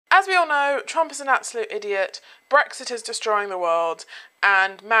As we all know, Trump is an absolute idiot, Brexit is destroying the world,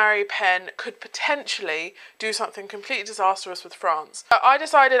 and Marie Pen could potentially do something completely disastrous with France. I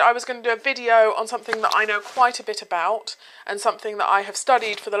decided I was going to do a video on something that I know quite a bit about, and something that I have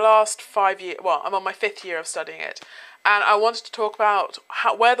studied for the last 5 years. Well, I'm on my 5th year of studying it. And I wanted to talk about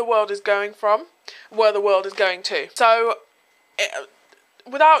where the world is going from, where the world is going to. So,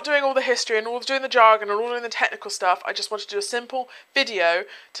 without doing all the history and all doing the jargon and all doing the technical stuff, I just wanted to do a simple video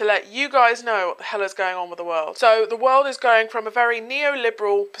to let you guys know what the hell is going on with the world. So the world is going from a very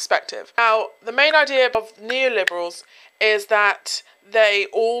neoliberal perspective. Now, the main idea of neoliberals is that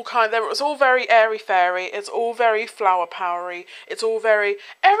it's all very airy-fairy, it's all very flower-powery, it's all very,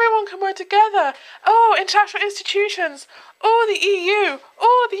 everyone can work together, oh, international institutions, oh, the EU,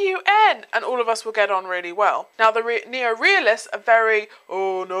 oh, the UN, and all of us will get on really well. Now, the neo-realists are very,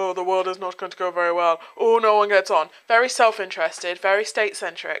 oh no, the world is not going to go very well, oh, no one gets on. Very self-interested, very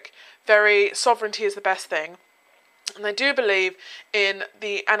state-centric, very sovereignty is the best thing. And they do believe in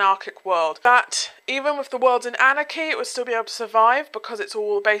the anarchic world. That even with the world's in anarchy, it would still be able to survive because it's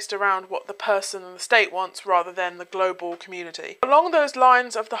all based around what the person and the state wants rather than the global community. Along those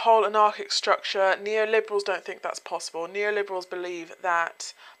lines of the whole anarchic structure, neoliberals don't think that's possible. Neoliberals believe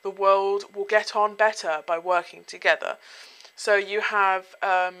that the world will get on better by working together. So you have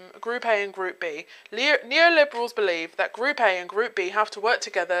Group A and Group B. Neoliberals believe that Group A and Group B have to work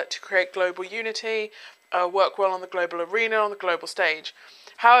together to create global unity, work well on the global arena, on the global stage.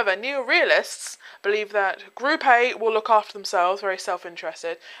 However, neo-realists believe that Group A will look after themselves, very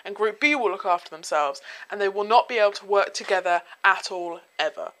self-interested, and Group B will look after themselves, and they will not be able to work together at all,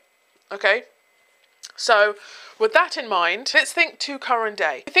 ever. Okay? So, with that in mind, let's think to current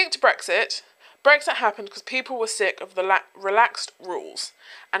day. We think to Brexit. Brexit happened because people were sick of the relaxed rules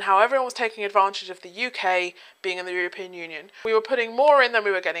and how everyone was taking advantage of the UK being in the European Union. We were putting more in than we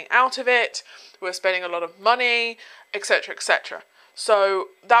were getting out of it, we were spending a lot of money, etc, etc. So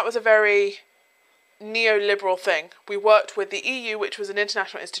that was a very neoliberal thing. We worked with the EU, which was an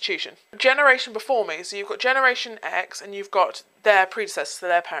international institution. Generation before me, so you've got Generation X and you've got their predecessors, so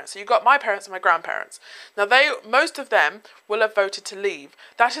their parents. So you've got my parents and my grandparents. Now most of them will have voted to leave.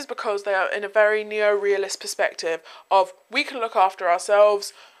 That is because they are in a very neo-realist perspective of we can look after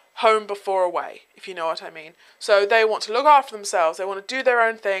ourselves, home before away, if you know what I mean. So they want to look after themselves, they want to do their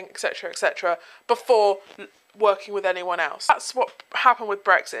own thing, etc, etc, before working with anyone else. That's what happened with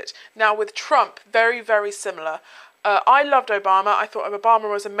Brexit. Now with Trump, very, very similar. I loved Obama. I thought Obama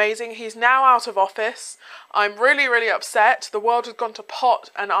was amazing. He's now out of office. I'm really, really upset. The world has gone to pot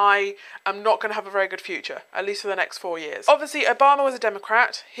and I am not going to have a very good future, at least for the next 4 years. Obviously, Obama was a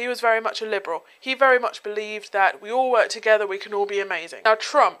Democrat. He was very much a liberal. He very much believed that we all work together, we can all be amazing. Now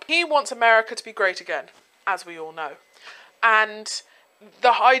Trump, he wants America to be great again, as we all know. And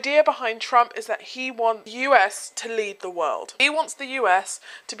the idea behind Trump is that he wants the US to lead the world. He wants the US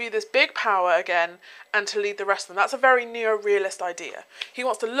to be this big power again and to lead the rest of them. That's a very neo-realist idea. He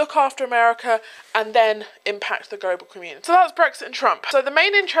wants to look after America and then impact the global community. So that's Brexit and Trump. So the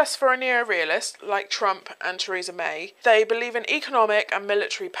main interests for a neo-realist, like Trump and Theresa May, they believe in economic and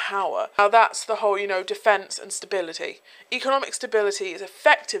military power. Now that's the whole, defence and stability. Economic stability is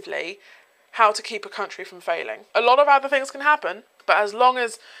effectively how to keep a country from failing. A lot of other things can happen, but as long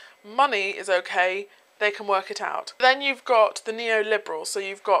as money is okay, they can work it out. Then you've got the neoliberals, so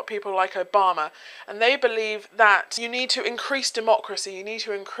you've got people like Obama, and they believe that you need to increase democracy, you need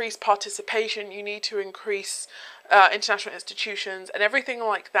to increase participation, you need to increase international institutions and everything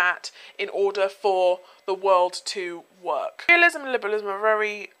like that in order for the world to work. Realism and liberalism are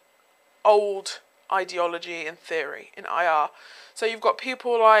very old ideology and theory in IR. So you've got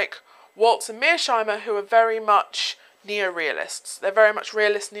people like Waltz and Mearsheimer who are very much neo-realists. They're very much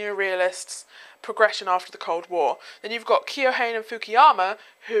realist, neo-realists, progression after the Cold War. Then you've got Kyohane and Fukuyama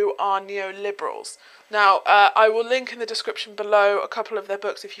who are neoliberals. Now, I will link in the description below a couple of their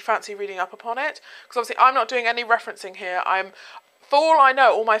books if you fancy reading up upon it, because obviously I'm not doing any referencing here. For all I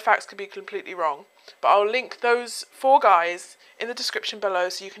know, all my facts could be completely wrong, but I'll link those 4 guys in the description below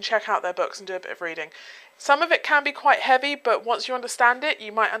so you can check out their books and do a bit of reading. Some of it can be quite heavy, but once you understand it,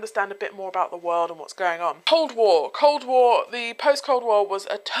 you might understand a bit more about the world and what's going on. Cold War. Cold War, the post-Cold War was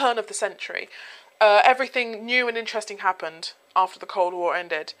a turn of the century. Everything new and interesting happened after the Cold War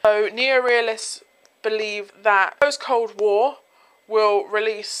ended. So neo-realists believe that post-Cold War will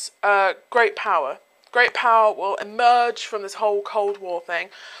release great power. Great power will emerge from this whole Cold War thing,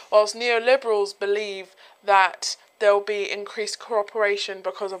 whilst neoliberals believe that there'll be increased cooperation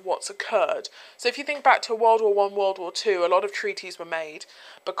because of what's occurred. So if you think back to World War I, World War II, a lot of treaties were made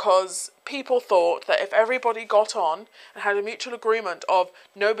because people thought that if everybody got on and had a mutual agreement of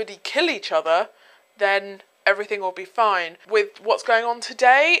nobody kill each other, then everything will be fine. With what's going on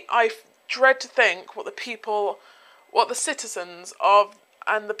today, I dread to think what the citizens of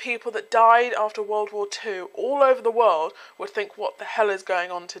and the people that died after World War II all over the world would think, what the hell is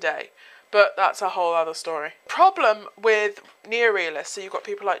going on today? But that's a whole other story. Problem with neorealists, so you've got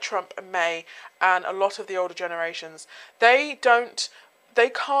people like Trump and May and a lot of the older generations, they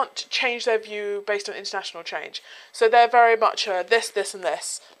can't change their view based on international change. So they're very much this, and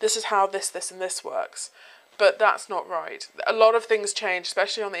this. This is how this, and this works. But that's not right. A lot of things change,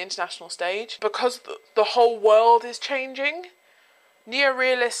 especially on the international stage. Because the whole world is changing,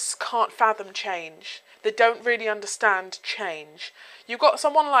 neorealists can't fathom change. They don't really understand change. You've got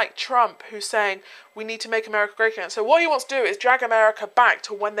someone like Trump who's saying, we need to make America great again. So what he wants to do is drag America back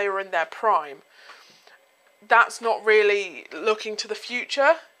to when they were in their prime. That's not really looking to the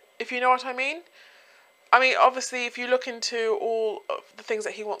future, if you know what I mean. I mean, obviously, if you look into all of the things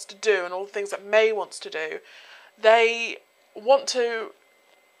that he wants to do and all the things that May wants to do, they want to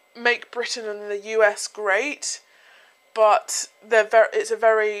make Britain and the US great, but it's a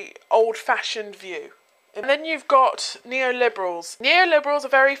very old-fashioned view. And then you've got neoliberals. Neoliberals are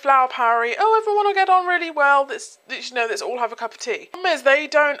very flower-powery. Oh, everyone will get on really well. Let's all have a cup of tea. The problem is they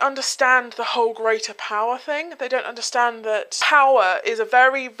don't understand the whole greater power thing. They don't understand that power is a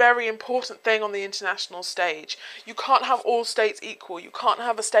very, very important thing on the international stage. You can't have all states equal. You can't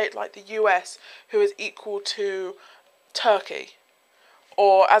have a state like the US who is equal to Turkey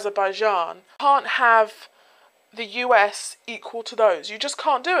or Azerbaijan. You can't have the US equal to those. You just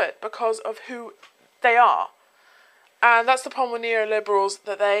can't do it because of who they are. And that's the problem with neoliberals,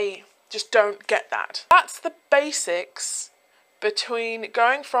 that they just don't get that. That's the basics between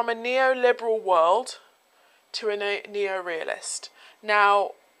going from a neoliberal world to a neo-realist.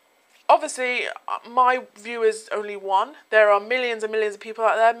 Now, obviously, my view is only one. There are millions and millions of people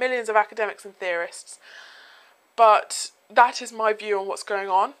out there, millions of academics and theorists. But that is my view on what's going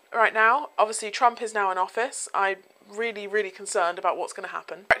on right now. Obviously, Trump is now in office. I'm really, really concerned about what's going to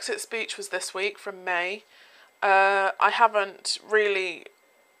happen. Brexit speech was this week from May. I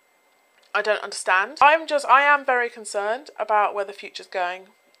don't understand. I am very concerned about where the future's going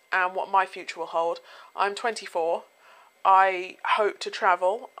and what my future will hold. I'm 24. I hope to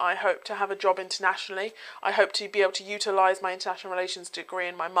travel. I hope to have a job internationally. I hope to be able to utilise my international relations degree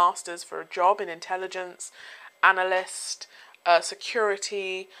and my master's for a job in intelligence, analyst,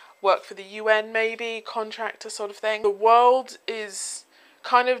 security, work for the UN maybe, contractor sort of thing. The world is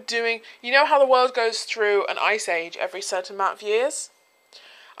kind of doing... You know how the world goes through an ice age every certain amount of years?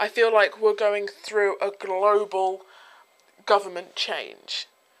 I feel like we're going through a global government change.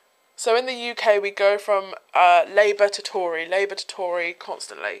 So in the UK we go from Labour to Tory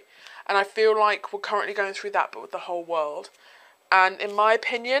constantly. And I feel like we're currently going through that but with the whole world. And in my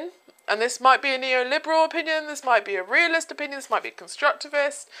opinion, and this might be a neoliberal opinion, this might be a realist opinion, this might be a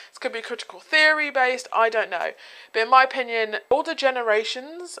constructivist, this could be critical theory based, I don't know. But in my opinion, older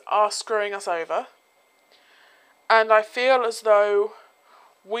generations are screwing us over. And I feel as though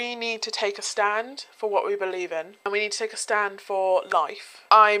we need to take a stand for what we believe in, and we need to take a stand for life.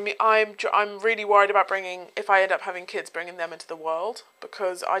 I'm really worried about if I end up having kids, bringing them into the world,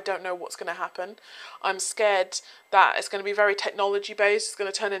 because I don't know what's going to happen. I'm scared that it's going to be very technology based. It's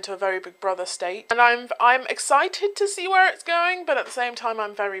going to turn into a very Big Brother state, and I'm excited to see where it's going, but at the same time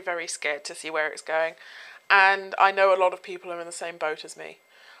I'm very, very scared to see where it's going. And I know a lot of people are in the same boat as me.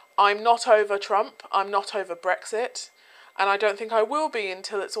 I'm not over Trump. I'm not over Brexit. And I don't think I will be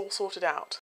until it's all sorted out.